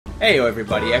Hey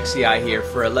everybody, XCI here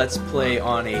for a Let's Play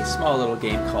on a small little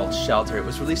game called Shelter. It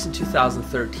was released in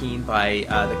 2013 by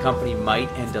the company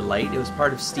Might and Delight. It was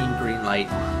part of Steam Greenlight,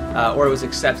 or it was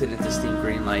accepted into Steam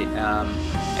Greenlight.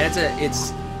 And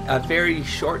it's a very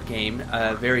short game,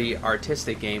 a very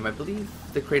artistic game. I believe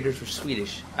the creators were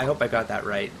Swedish. I hope I got that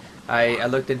right. I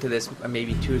looked into this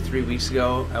maybe 2 or 3 weeks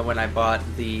ago when I bought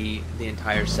the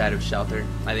entire set of Shelter.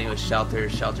 I think it was Shelter,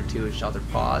 Shelter 2, and Shelter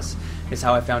Pause. Is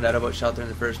how I found out about Shelter in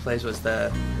the first place, was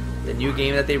the new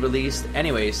game that they released.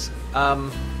 Anyways,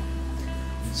 so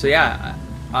yeah,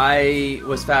 I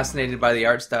was fascinated by the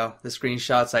art style. The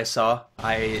screenshots I saw,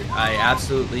 I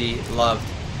absolutely loved.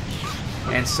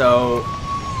 And so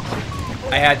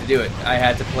I had to do it. I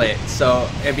had to play it. So,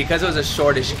 and because it was a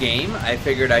shortish game, I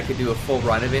figured I could do a full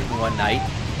run of it in one night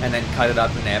and then cut it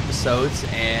up into episodes,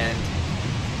 and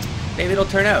maybe it'll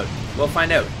turn out. We'll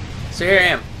find out. So here I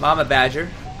am, Momma Badger,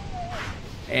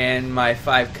 and my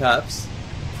 5 cups,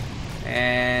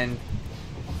 and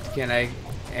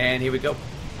and here we go.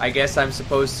 I guess I'm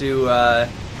supposed to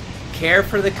care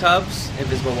for the cubs.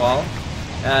 Invisible wall.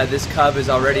 This cub is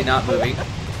already not moving.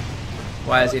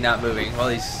 Why is he not moving? Well,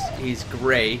 he's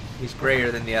gray. He's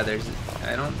grayer than the others.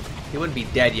 He wouldn't be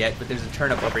dead yet, but there's a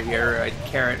turnip over here, or a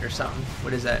carrot or something.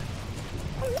 What is that?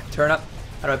 Turnip?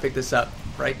 How do I pick this up?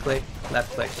 Right click,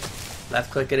 left click.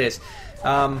 Left click it is.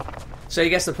 So I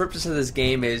guess the purpose of this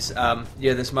game is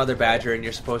you're this mother badger, and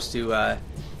you're supposed to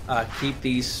keep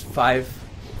these 5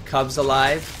 cubs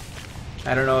alive.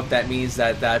 I don't know if that means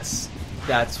that's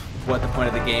what the point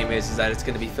of the game is that it's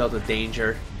going to be filled with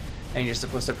danger, and you're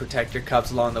supposed to protect your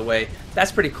cubs along the way.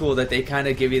 That's pretty cool that they kind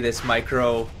of give you this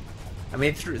micro... I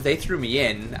mean, they threw me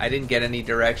in. I didn't get any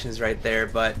directions right there,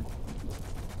 but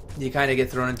you kind of get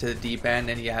thrown into the deep end,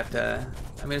 and you have to...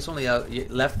 I mean, it's only a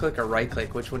left click or right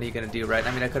click. Which one are you going to do, right?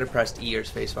 I mean, I could have pressed E or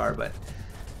spacebar,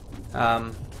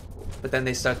 but then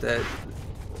they start the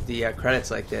credits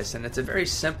like this, and it's a very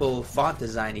simple font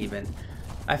design even.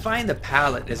 I find the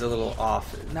palette is a little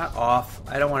off. Not off.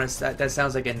 I don't want to... That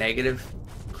sounds like a negative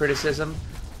criticism,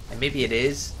 and maybe it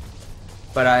is,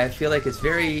 but I feel like it's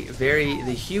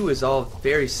the hue is all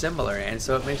very similar, and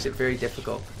so it makes it very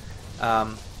difficult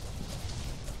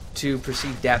to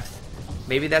perceive depth.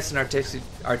 Maybe that's an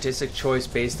artistic choice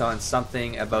based on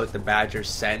something about the badger's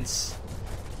sense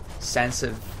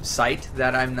of sight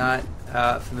that I'm not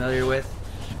familiar with.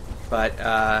 But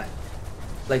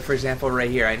like, for example, right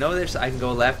here, I know I can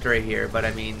go left right here, but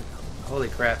I mean, holy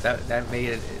crap, that made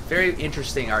it a very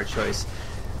interesting art choice.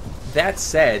 That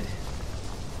said,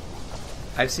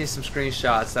 I've seen some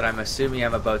screenshots that I'm assuming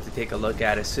I'm about to take a look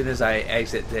at as soon as I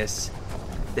exit this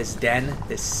den,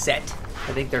 this set.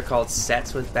 I think they're called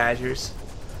sets with badgers.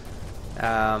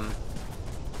 Yeah,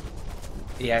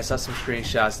 I saw some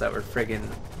screenshots that were friggin'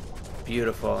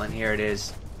 beautiful, and here it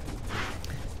is.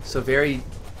 So very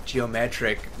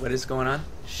geometric. What is going on?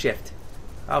 Shift.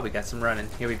 Oh, we got some running.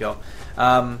 Here we go.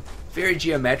 Very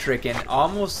geometric, and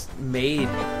almost made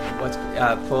what's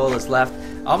pull is left.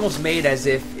 Almost made as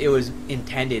if it was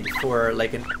intended for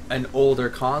like an older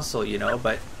console, you know.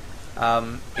 But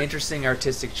interesting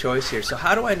artistic choice here. So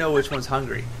how do I know which one's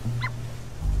hungry?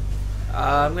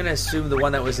 I'm gonna assume the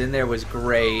one that was in there was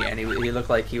gray, and he looked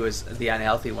like he was the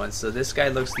unhealthy one. So this guy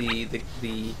looks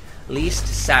the least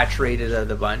saturated of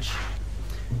the bunch.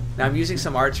 Now I'm using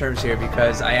some art terms here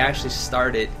because I actually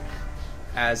started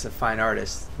as a fine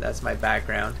artist. That's my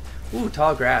background. Ooh,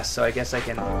 tall grass. So I guess I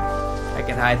can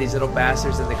hide these little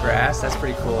bastards in the grass. That's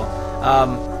pretty cool.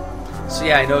 So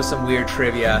yeah, I know some weird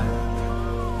trivia.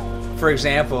 For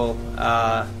example,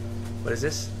 what is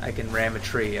this? I can ram a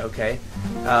tree. Okay.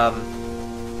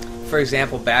 For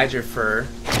example, badger fur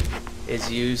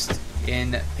is used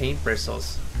in paint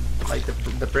bristles, like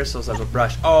the bristles of a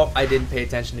brush. Oh, I didn't pay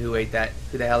attention to who ate that.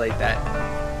 Who the hell ate that?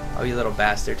 Oh, you little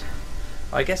bastard.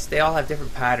 Oh, I guess they all have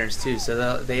different patterns too,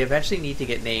 so they eventually need to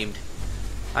get named.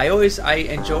 I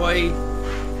enjoy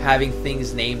having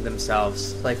things named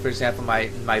themselves. Like, for example,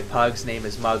 my pug's name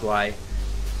is Mugwai,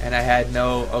 and I had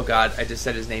no... Oh god, I just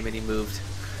said his name and he moved.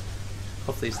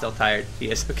 Hopefully he's still tired.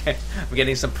 He is. Okay. I'm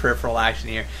getting some peripheral action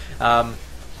here.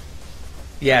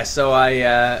 Yeah, so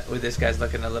with this guy's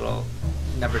looking a little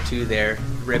number 2 there.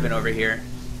 Ribbon over here.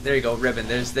 There you go, Ribbon.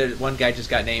 There's one guy just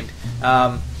got named.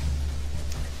 I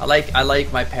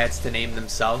like my pets to name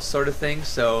themselves, sort of thing.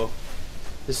 So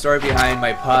the story behind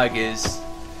my pug is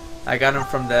I got him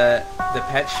from the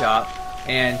pet shop,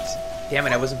 and damn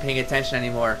it, I wasn't paying attention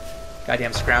anymore.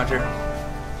 Goddamn scrounger.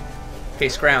 Okay,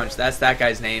 Scrounge, that's that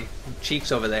guy's name.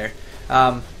 Cheeks over there.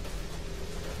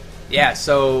 Yeah,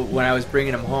 so when I was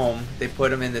bringing him home, they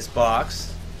put him in this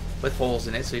box, with holes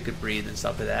in it so he could breathe and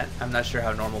stuff like that. I'm not sure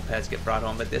how normal pets get brought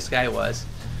home, but this guy was.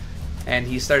 And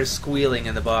he started squealing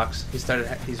in the box. He started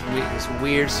this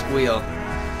weird squeal,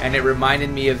 and it reminded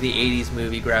me of the 80s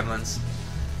movie Gremlins.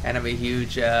 And I'm a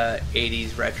huge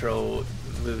 80s retro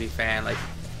movie fan,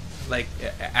 like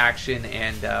action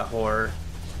and horror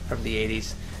from the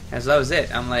 80s. And so that was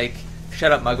it. I'm like,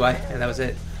 shut up, Mugwai, and that was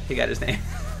it. He got his name.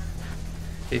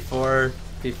 before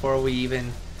we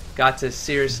even got to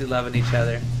seriously loving each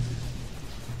other,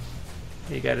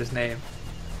 he got his name.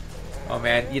 Oh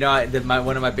man, you know,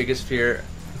 one of my biggest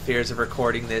fears of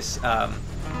recording this,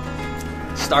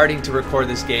 starting to record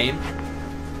this game,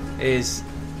 is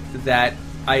that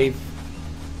I'm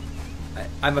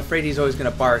afraid he's always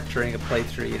going to bark during a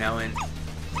playthrough, you know, and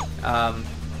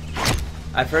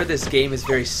I've heard this game is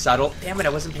very subtle. Damn it, I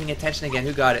wasn't paying attention again.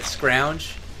 Who got it?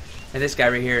 Scrounge? And this guy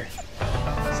right here.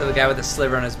 So the guy with the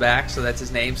sliver on his back, so that's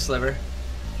his name, Sliver.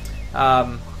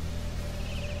 Yeah,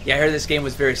 I heard this game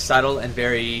was very subtle and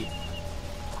very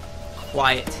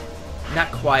quiet.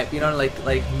 Not quiet, but you know,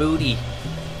 like moody.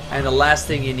 And the last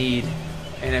thing you need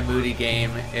in a moody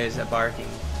game is a barking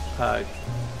pug.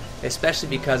 Especially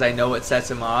because I know it sets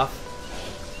him off.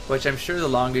 Which I'm sure the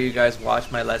longer you guys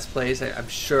watch my Let's Plays, I'm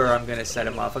sure I'm going to set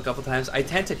him off a couple times. I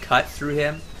tend to cut through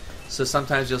him. So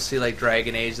sometimes you'll see like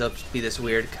Dragon Age, there'll be this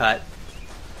weird cut.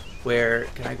 Where,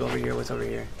 can I go over here? What's over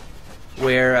here?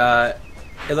 Where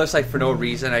it looks like for no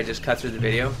reason I just cut through the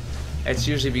video. It's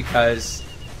usually because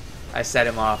I set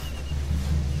him off.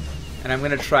 And I'm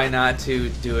going to try not to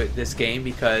do it this game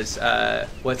because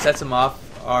what sets him off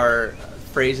are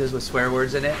phrases with swear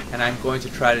words in it, and I'm going to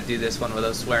try to do this one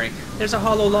without swearing. There's a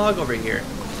hollow log over here.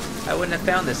 I wouldn't have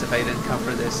found this if I didn't come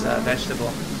for this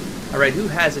vegetable. Alright, who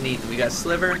hasn't eaten? We got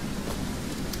Sliver.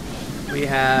 We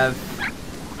have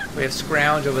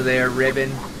Scrounge over there,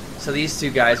 Ribbon. So these two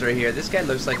guys right here. This guy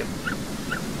looks like a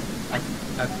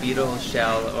beetle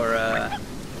shell, or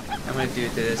I'm going to do it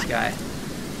to this guy.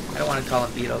 I don't want to call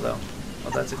him Beetle though. Oh,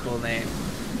 that's a cool name.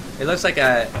 It looks like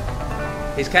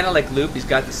he's kind of like Loop. He's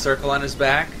got the circle on his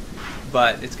back,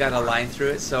 but it's got a line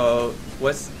through it. So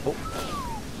oh,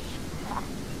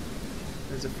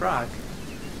 there's a frog.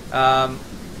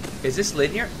 Is this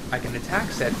linear? I can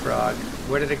attack said frog.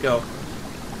 Where did it go?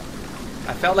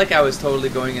 I felt like I was totally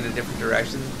going in a different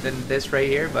direction than this right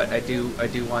here, but I do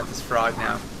want this frog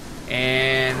now.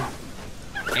 And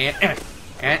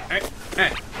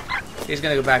he's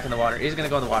gonna go back in the water. He's gonna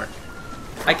go in the water.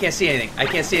 I can't see anything. I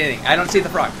can't see anything. I don't see the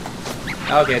frog.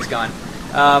 Okay, it's gone.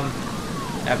 I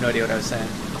have no idea what I was saying.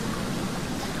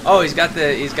 Oh, he's got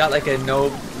like a no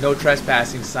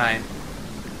trespassing sign.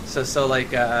 So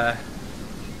like not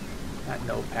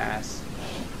no pass.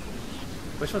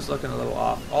 Which one's looking a little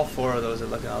off? All four of those are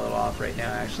looking a little off right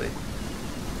now, actually.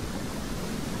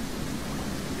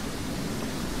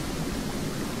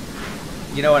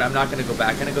 You know what? I'm not gonna go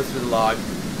back. I'm gonna go through the log.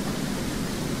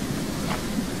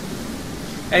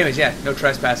 Anyways, yeah, no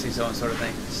trespassing zone sort of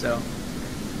thing. So,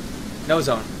 no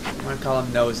zone. I'm gonna call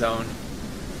him No Zone.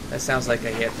 That sounds like a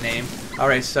hip name.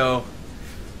 Alright, so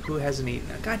who hasn't eaten?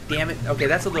 God damn it. Okay,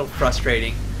 that's a little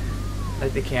frustrating.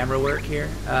 Like the camera work here.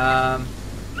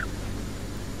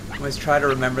 Let's try to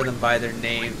remember them by their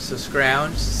names. So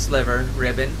Scrounge, Sliver,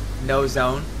 Ribbon, No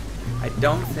Zone. I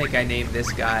don't think I named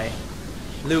this guy.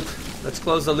 Loop. Let's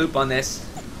close the loop on this.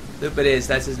 Loop it is.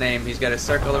 That's his name. He's got a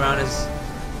circle around his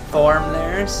form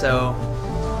there. So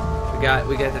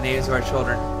we got the names of our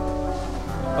children.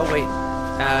 Oh wait.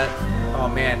 Oh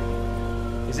man.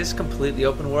 Is this completely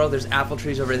open world? There's apple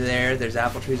trees over there. There's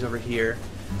apple trees over here.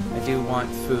 I do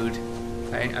want food.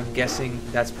 I'm guessing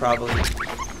that's probably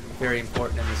very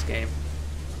important in this game.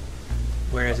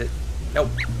 Where is it? Nope.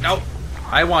 Nope.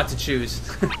 I want to choose.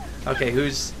 Okay,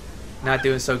 who's not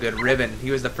doing so good? Ribbon. He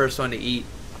was the first one to eat.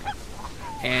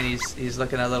 And he's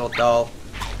looking a little dull.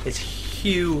 His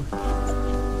hue's a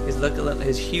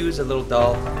little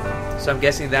dull. So I'm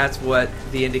guessing that's what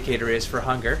the indicator is for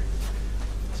hunger.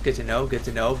 It's good to know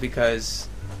because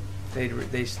they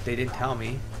didn't tell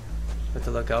me what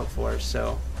to look out for.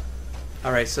 So,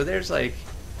 all right. So there's like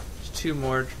 2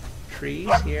 more trees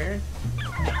here.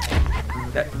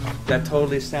 That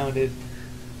totally sounded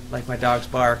like my dog's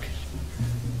bark.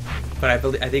 But I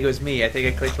think it was me. I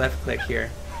think I clicked left click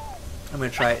here. I'm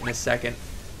gonna try it in a second.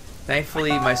 Thankfully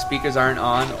my speakers aren't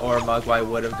on, or Mugwai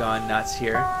would have gone nuts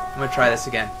here. I'm gonna try this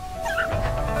again.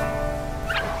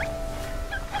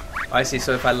 Oh, I see.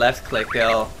 So if I left click,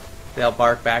 they'll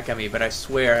bark back at me. But I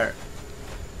swear,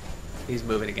 he's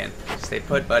moving again. Stay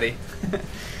put, buddy.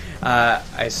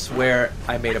 I swear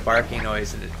I made a barking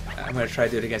noise, and I'm gonna try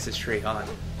to do it against this tree. Hold on.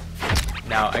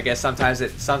 Now I guess sometimes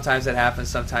it happens,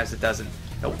 sometimes it doesn't.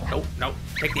 Nope, nope, nope.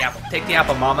 Take the apple. Take the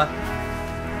apple, Mama.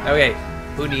 Okay,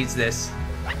 who needs this?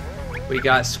 We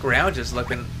got scrounges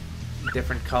looking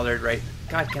different colored, right?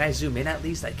 God, can I zoom in at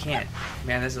least? I can't.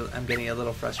 Man, I'm getting a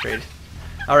little frustrated.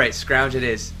 Alright, scrounge it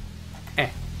is.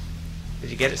 Did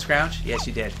you get it, scrounge? Yes,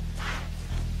 you did.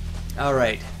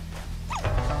 Alright.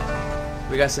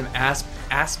 We got some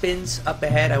aspens up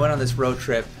ahead. I went on this road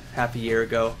trip half a year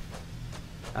ago.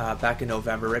 Back in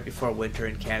November, right before winter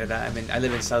in Canada. I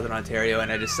live in Southern Ontario,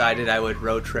 and I decided I would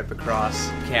road trip across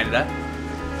Canada.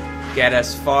 Get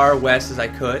as far west as I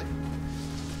could.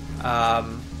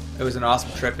 It was an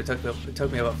awesome trip. It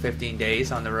took me about 15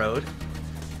 days on the road.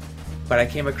 But I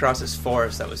came across this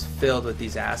forest that was filled with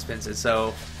these aspens, and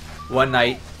so one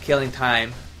night, killing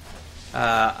time,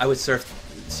 I would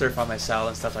surf on my cell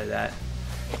and stuff like that.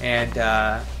 And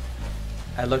I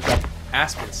looked up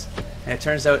aspens, and it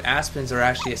turns out aspens are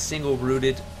actually a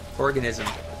single-rooted organism.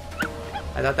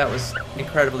 I thought that was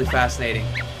incredibly fascinating.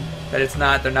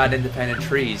 That they're not independent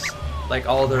trees. Like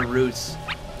all their roots,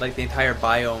 like the entire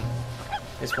biome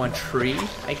is one tree,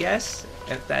 I guess?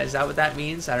 Is that what that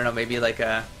means? I don't know, maybe like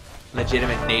a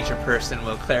legitimate nature person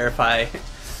will clarify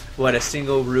what a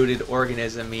single-rooted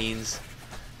organism means.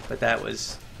 But that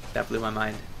blew my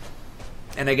mind.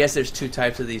 And I guess there's two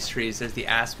types of these trees. There's the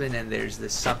aspen and there's the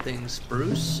something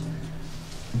spruce.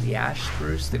 The ash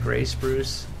spruce, the gray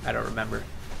spruce. I don't remember.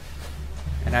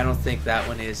 And I don't think that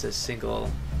one is a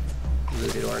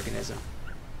single-rooted organism.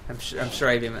 I'm sure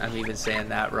I'm even saying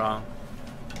that wrong.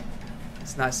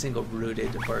 It's not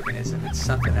single-rooted organism. It's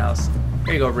something else.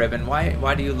 Here you go, Ribbon.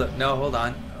 Why do you look? No, hold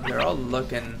on. They're all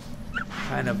looking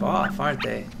kind of off, aren't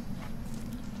they?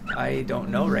 I don't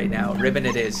know right now. Ribbon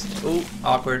it is. Ooh,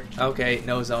 awkward. Okay,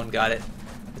 no zone, got it.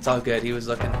 It's all good. He was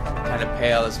looking kind of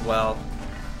pale as well.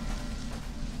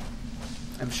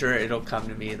 I'm sure it'll come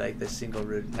to me like the single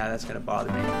root. Now that's gonna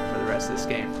bother me for the rest of this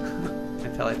game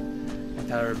until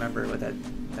I remember what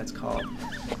that's called.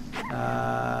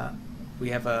 We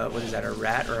have what is that? A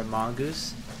rat or a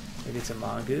mongoose? Maybe it's a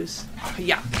mongoose.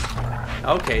 Yeah.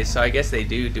 Okay, so I guess they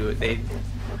do it.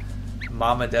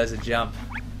 Mama does a jump.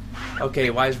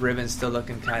 Okay, why is Ribbon still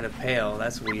looking kind of pale?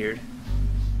 That's weird.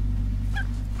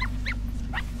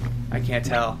 I can't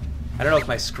tell. I don't know if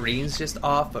my screen's just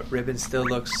off, but Ribbon still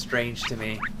looks strange to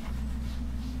me.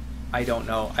 I don't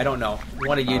know.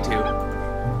 One of you two.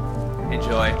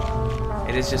 Enjoy.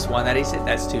 It is just one that he said.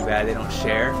 That's too bad. They don't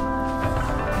share.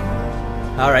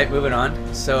 Alright, moving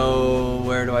on. So,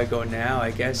 where do I go now?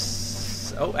 I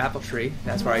guess... Oh, apple tree.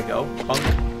 That's where I go. Bunk.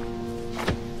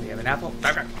 We have an apple.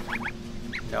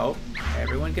 No.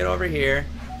 Everyone get over here.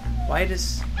 Why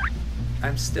does...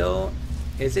 I'm still...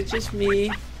 Is it just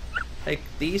me? Like,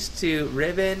 these two,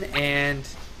 Ribbon and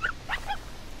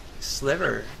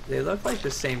Sliver, they look like the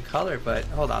same color, but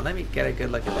hold on, let me get a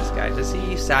good look at this guy. Does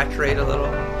he saturate a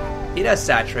little? He does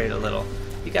saturate a little.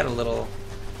 He got a little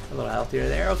healthier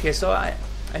there. Okay, so I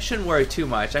shouldn't worry too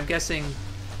much. I'm guessing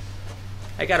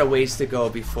I got a ways to go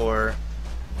before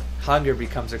hunger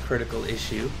becomes a critical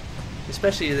issue,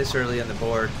 especially this early on the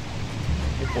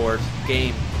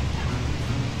game.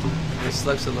 This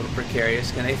looks a little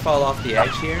precarious. Can they fall off the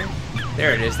edge here?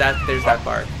 There it is. There's that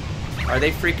bark. Are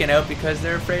they freaking out because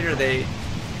they're afraid, or they...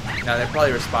 No, they're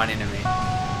probably responding to me.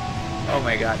 Oh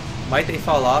my god. Might they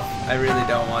fall off? I really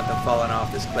don't want them falling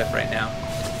off this cliff right now.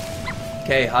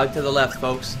 Okay, hug to the left,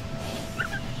 folks.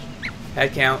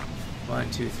 Head count. 1,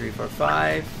 2, 3, 4,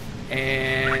 5.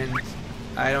 And...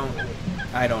 I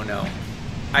don't know.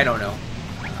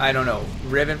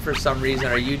 Ribbon, for some reason,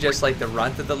 are you just like the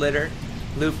runt of the litter?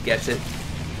 Loop gets it.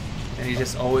 And he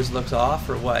just always looks off,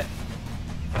 or what?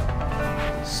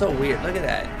 So weird. Look at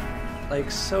that.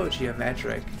 Like, so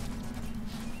geometric.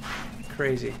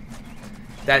 Crazy.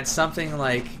 That's something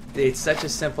like... It's such a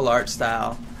simple art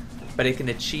style, but it can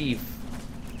achieve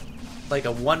like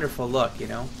a wonderful look, you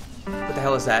know? What the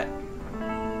hell is that?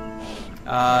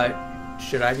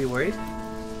 Should I be worried?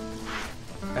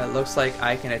 It looks like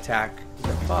I can attack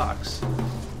the fox.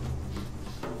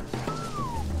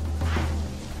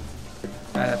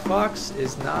 The fox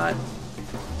is not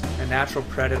a natural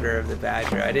predator of the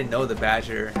badger. I didn't know the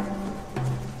badger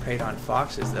preyed on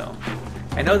foxes, though.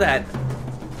 I know that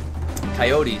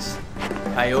coyotes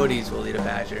will eat a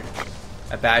badger.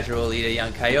 A badger will eat a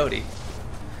young coyote.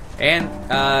 And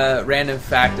random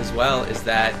fact as well is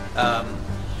that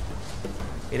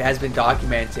it has been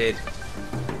documented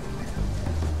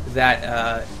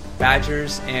that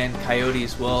badgers and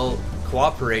coyotes will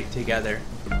cooperate together.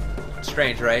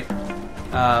 Strange, right?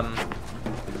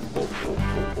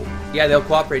 Yeah, they'll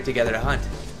cooperate together to hunt.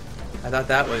 I thought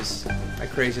that was a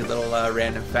crazy little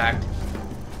random fact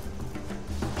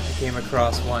I came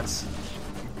across once.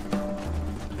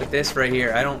 But this right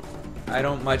here, I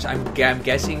don't much. I'm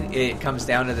guessing it comes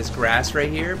down to this grass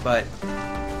right here, but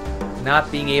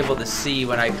not being able to see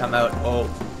when I come out. Oh,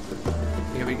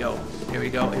 here we go. Here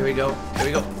we go. Here we go. Here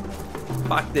we go.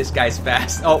 Fuck, this guy's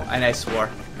fast. Oh, and I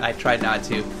swore. I tried not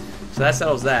to. So that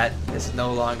settles that. This is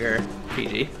no longer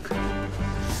PG.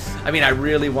 I mean, I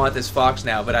really want this fox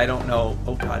now, but I don't know.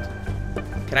 Oh god.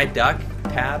 Can I duck?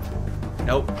 Tab?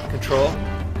 Nope. Control?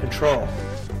 Control.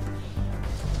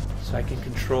 So I can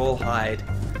control hide.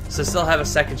 So I still have a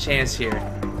second chance here.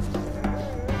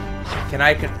 Can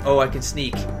I oh, I can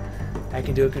sneak. I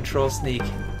can do a control sneak.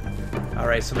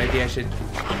 Alright, so maybe I should...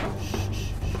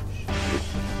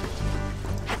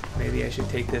 Maybe I should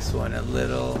take this one a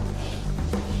little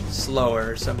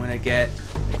slower. So I'm gonna get...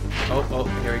 Oh,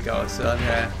 here we go. So I'm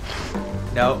gonna...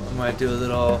 No, I'm gonna do a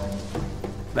little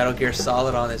Metal Gear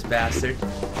Solid on this bastard.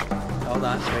 Hold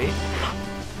on, wait.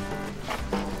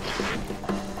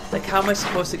 Like, how am I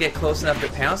supposed to get close enough to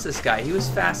pounce this guy? He was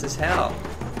fast as hell.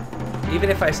 Even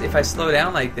if I slow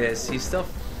down like this, he's still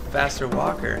faster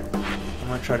walker. I'm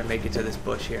gonna try to make it to this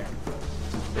bush here.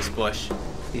 This bush.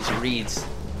 These reeds.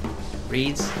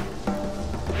 Reeds?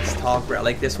 This tall grass.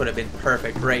 Like, this would have been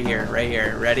perfect. Right here, right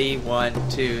here. Ready? 1,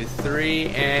 2, 3,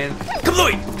 and...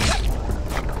 Kabloy!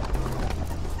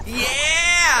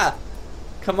 Yeah!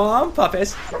 Come on,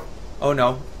 puppets. Oh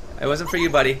no. It wasn't for you,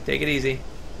 buddy. Take it easy.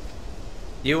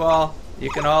 You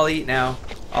can all eat now.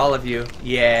 All of you.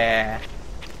 Yeah.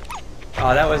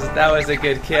 Oh, that was a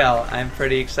good kill. I'm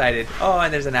pretty excited. Oh,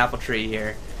 and there's an apple tree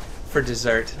here for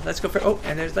dessert. Let's go for... Oh,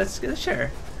 and there's... Let's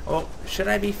share. Oh, should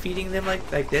I be feeding them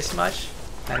like this much?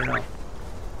 I don't know.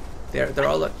 They're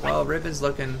all look... Well, Ribbon's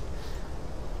looking...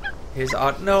 His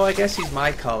no, I guess he's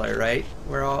my color, right?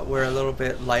 We're a little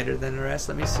bit lighter than the rest.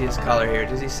 Let me see his color here.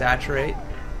 Does he saturate?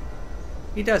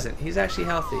 He doesn't. He's actually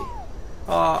healthy.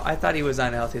 Oh, I thought he was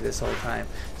unhealthy this whole time.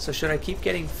 So should I keep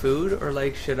getting food, or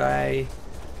like should I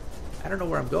don't know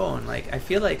where I'm going. Like, I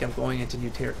feel like I'm going into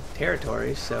new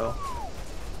territory, so...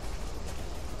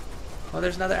 Well,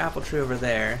 there's another apple tree over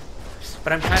there.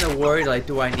 But I'm kind of worried, like,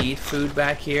 do I need food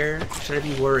back here? Should I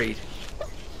be worried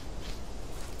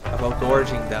about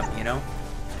gorging them, you know?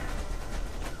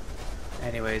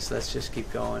 Anyways, let's just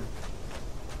keep going.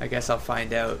 I guess I'll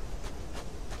find out.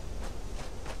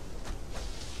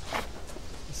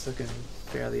 It's looking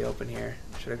fairly open here.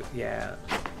 Should I go? Yeah.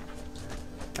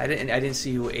 I didn't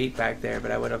see who ate back there, but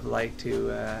I would have liked to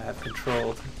have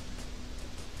controlled.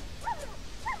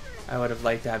 I would have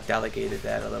liked to have delegated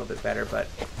that a little bit better, but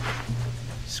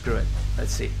screw it.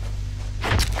 Let's see.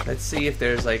 Let's see if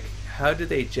there's like, how do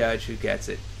they judge who gets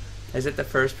it? Is it the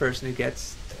first person who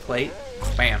gets the plate?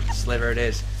 Bam, sliver it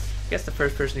is. I guess the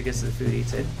first person who gets the food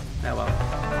eats it. Oh well.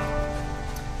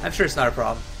 I'm sure it's not a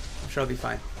problem. I'm sure I'll be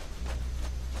fine.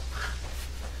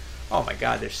 Oh my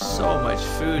god, there's so much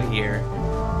food here.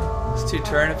 There's 2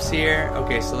 turnips here.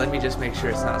 Okay, so let me just make sure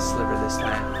it's not a sliver this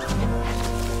time.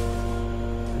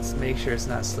 Let's make sure it's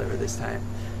not a sliver this time.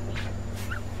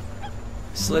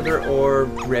 Sliver or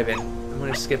ribbon. I'm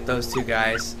gonna skip those 2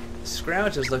 guys.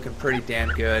 Scrounge is looking pretty damn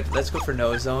good. Let's go for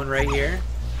no zone right here.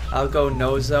 I'll go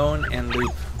no zone and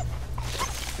loop.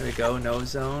 There we go, no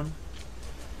zone.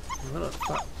 A little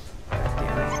fuck. God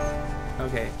damn it.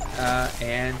 Okay,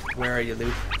 and where are you,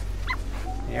 loop?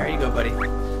 There you go, buddy.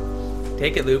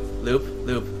 Take it, loop, loop,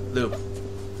 loop, loop,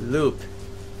 loop,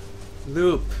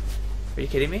 loop. Are you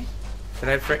kidding me?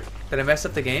 Did I mess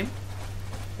up the game?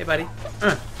 Hey, buddy.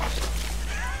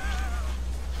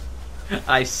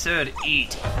 I said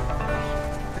eat.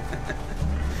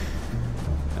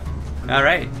 All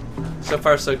right. So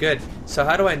far, so good. So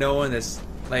how do I know when this?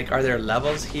 Like, are there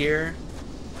levels here?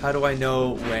 How do I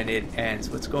know when it ends?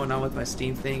 What's going on with my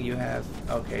Steam thing? You have...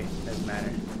 Okay, doesn't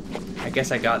matter. I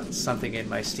guess I got something in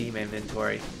my Steam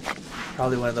inventory.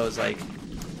 Probably one of those, like,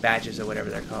 badges or whatever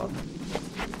they're called.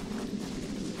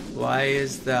 Why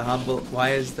is the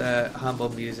humble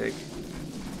music?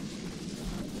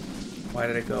 Why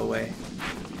did it go away?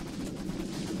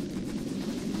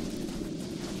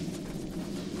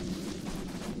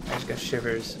 I just got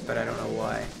shivers, but I don't know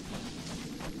why.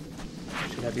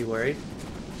 Should I be worried?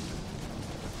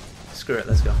 Screw it,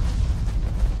 let's go.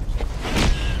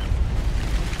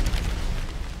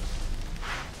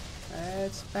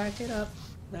 Let's back it up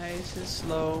nice and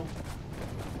slow.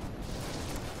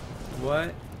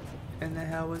 What in the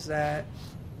hell was that?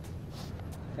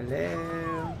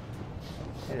 Hello?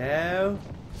 Hello?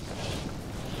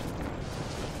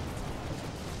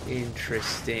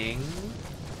 Interesting.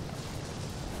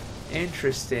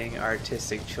 Interesting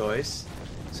artistic choice.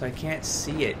 So I can't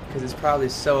see it because it's probably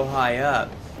so high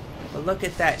up. But look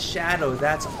at that shadow.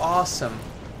 That's awesome.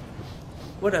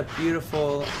 What a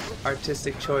beautiful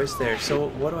artistic choice there. So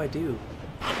what do I do?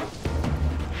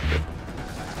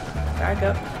 Back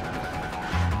up.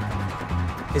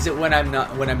 Is it when I'm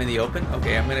in the open?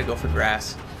 Okay, I'm gonna go for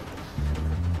grass.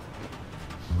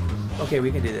 Okay, we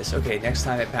can do this. Okay, next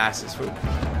time it passes.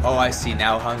 Oh, I see.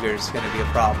 Now hunger is gonna be a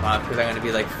problem, huh? Because I'm gonna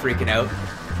be like freaking out.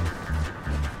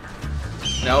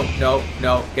 No, no,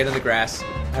 no. Get in the grass.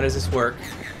 How does this work?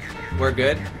 We're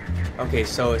good? Okay,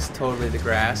 so it's totally the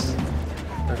grass.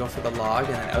 Do I go for the log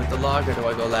and then out the log, or do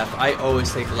I go left? I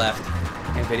always take left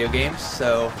in video games,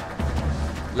 so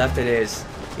left it is.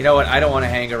 You know what? I don't want to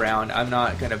hang around. I'm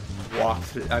not going to walk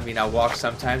through. I mean, I'll walk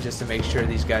sometimes just to make sure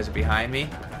these guys are behind me.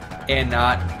 And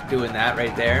not doing that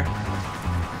right there.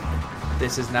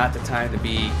 This is not the time to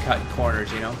be cutting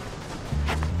corners, you know?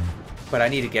 But I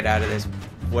need to get out of this.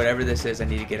 Whatever this is, I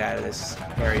need to get out of this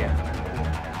area.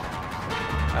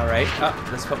 Alright. Oh,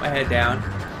 let's put my head down.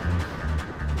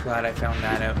 Glad I found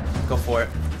that out. Go for it.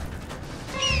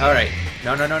 Alright.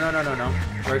 No, no, no, no, no, no, no.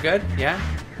 We're good? Yeah?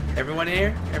 Everyone in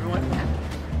here? Everyone?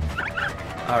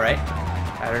 Alright.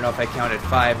 I don't know if I counted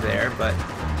 5 there, but...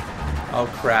 Oh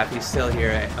crap, he's still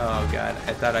here. Oh god,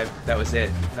 I thought that was it.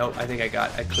 Nope, I think I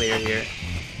got a clear here.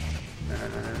 No, no,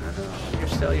 no, no, no,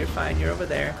 no. You're fine. You're over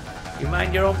there. You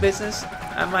mind your own business?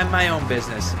 I mind my own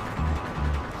business.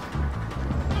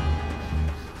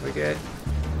 We're good.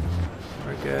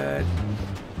 We're good.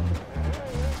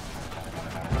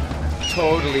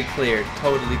 Totally cleared.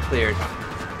 Totally cleared.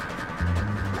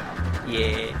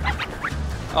 Yeah.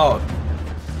 Oh.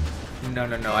 No,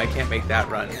 no, no. I can't make that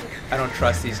run. I don't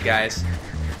trust these guys.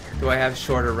 Do I have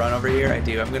shorter run over here? I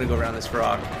do. I'm going to go around this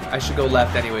rock. I should go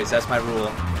left anyways. That's my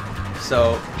rule.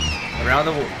 So, around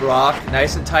the rock.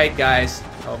 Nice and tight, guys.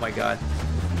 Oh my god.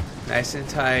 Nice and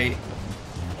tight.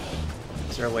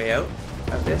 Is there a way out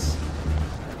of this?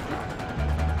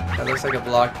 That looks like a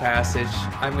blocked passage.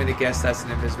 I'm going to guess that's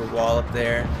an invisible wall up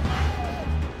there.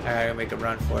 Alright, I'm going to make a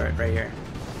run for it right here.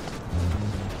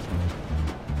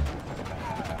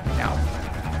 Ow.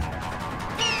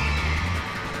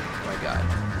 Oh my god.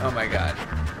 Oh my god.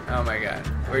 Oh my god.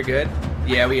 We're good?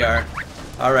 Yeah, we are.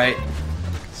 Alright.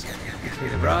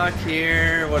 Between the rock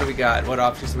here. What do we got? What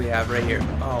options do we have right here?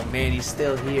 Oh man, he's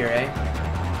still here, eh?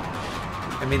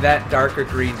 I mean, that darker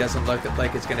green doesn't look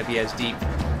like it's going to be as deep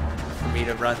for me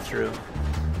to run through.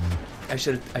 I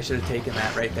should have taken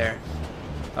that right there.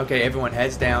 Okay, everyone,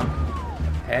 heads down.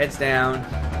 Heads down.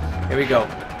 Here we go.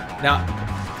 Now,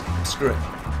 screw it.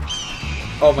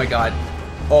 Oh my god.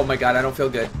 Oh my god, I don't feel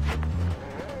good.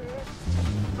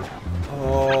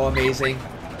 Oh, amazing.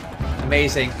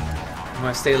 Amazing. I'm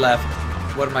going to stay left.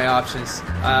 What are my options?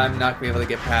 I'm not going to be able to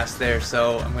get past there,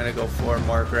 so I'm going to go for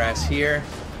more grass here.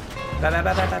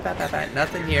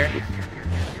 Nothing here.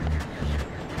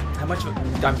 How much of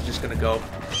it? I'm just going to go.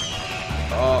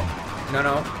 Oh, no,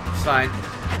 no. It's fine.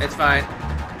 It's fine.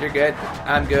 You're good.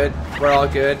 I'm good. We're all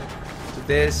good.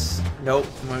 This. Nope.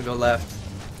 I'm going to go left.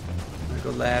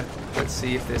 Go left. Let's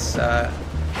see if this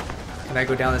can I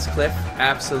go down this cliff?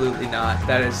 Absolutely not.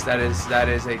 That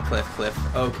is a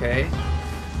cliff. Okay.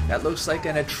 That looks like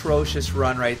an atrocious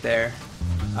run right there.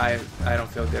 I don't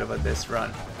feel good about this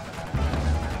run.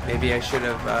 Maybe I should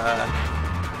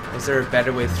have is there a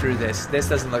better way through this? This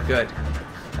doesn't look good.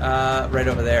 Right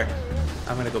over there.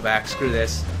 I'm gonna go back. Screw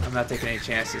this. I'm not taking any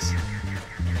chances.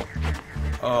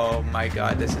 Oh my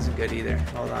god, this isn't good either.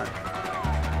 Hold on.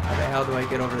 How the hell do I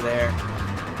get over there?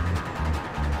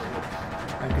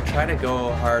 I could try to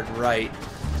go hard right.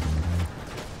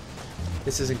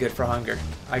 This isn't good for hunger.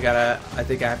 I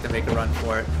think I have to make a run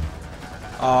for it.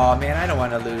 Oh man, I don't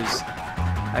want to lose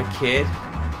a kid.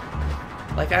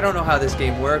 Like, I don't know how this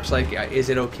game works. Like, is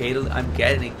it okay to... I'm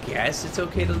getting a guess it's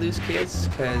okay to lose kids,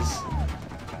 because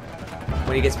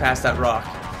when he gets past that rock.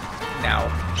 Now.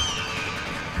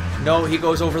 No, he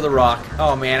goes over the rock.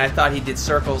 Oh man, I thought he did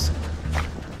circles.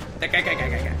 We're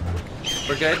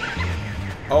good?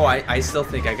 Oh, I still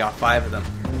think I got 5 of them.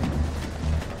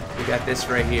 We got this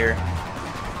right here.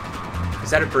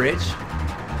 Is that a bridge?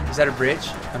 Is that a bridge?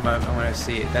 I'm gonna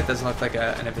see it. That doesn't look like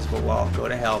an invisible wall. Go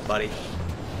to hell, buddy.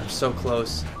 I'm so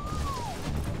close.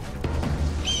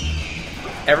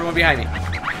 Everyone behind me.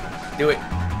 Do it.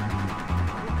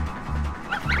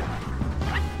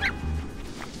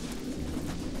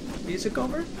 Music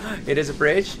over? It is a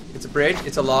bridge. It's a bridge.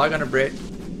 It's a log on a bridge.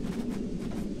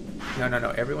 No, no,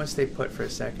 no. Everyone stay put for a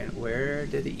second. Where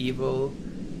did the evil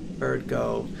bird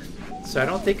go? So I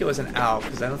don't think it was an owl,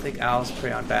 because I don't think owls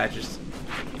prey on badgers.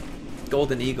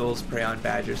 Golden eagles prey on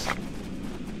badgers.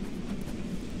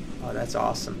 Oh, that's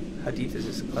awesome. How deep is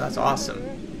this? Oh, that's awesome.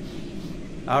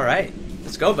 Alright.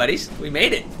 Let's go, buddies. We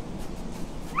made it.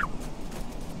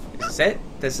 Is this it?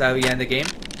 This is how you end the game.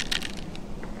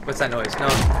 What's that noise? No.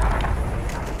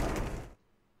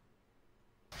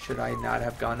 Should I not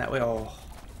have gone that way? Oh.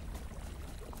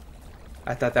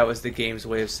 I thought that was the game's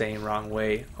way of saying wrong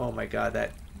way. Oh my god,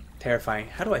 that terrifying.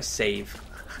 How do I save?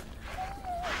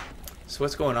 So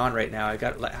what's going on right now?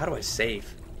 How do I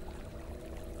save?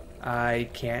 I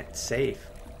can't save.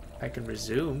 I can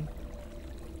resume.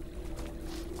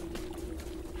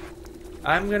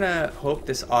 I'm gonna hope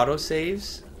this auto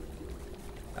saves.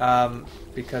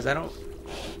 Because I don't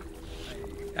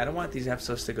want these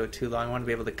episodes to go too long. I want to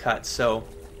be able to cut. So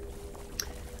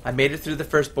I made it through the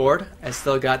first board. I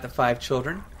still got the 5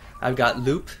 children. I've got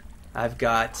Loop. I've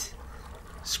got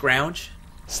Scrounge,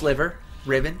 Sliver,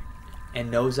 Ribbon, and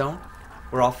No Zone.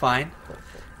 We're all fine.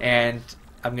 And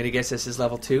I'm going to guess this is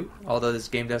level 2, although this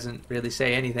game doesn't really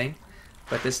say anything.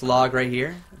 But this log right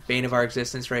here, bane of our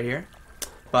existence right here.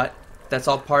 But that's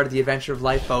all part of the adventure of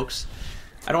life, folks.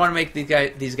 I don't want to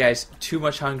make these guys too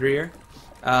much hungrier.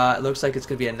 It looks like it's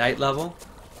going to be a night level.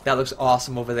 That looks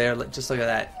awesome over there. Just look at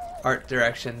that art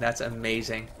direction. That's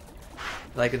amazing.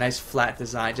 Like a nice flat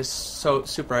design. Just so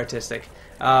super artistic.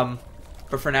 But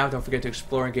for now, don't forget to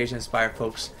explore, engage, and inspire,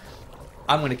 folks.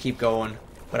 I'm going to keep going,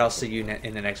 but I'll see you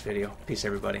in the next video. Peace,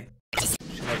 everybody.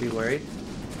 Should I be worried?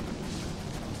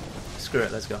 Screw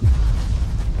it. Let's go.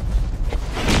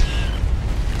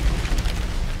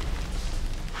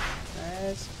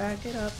 Let's back it up.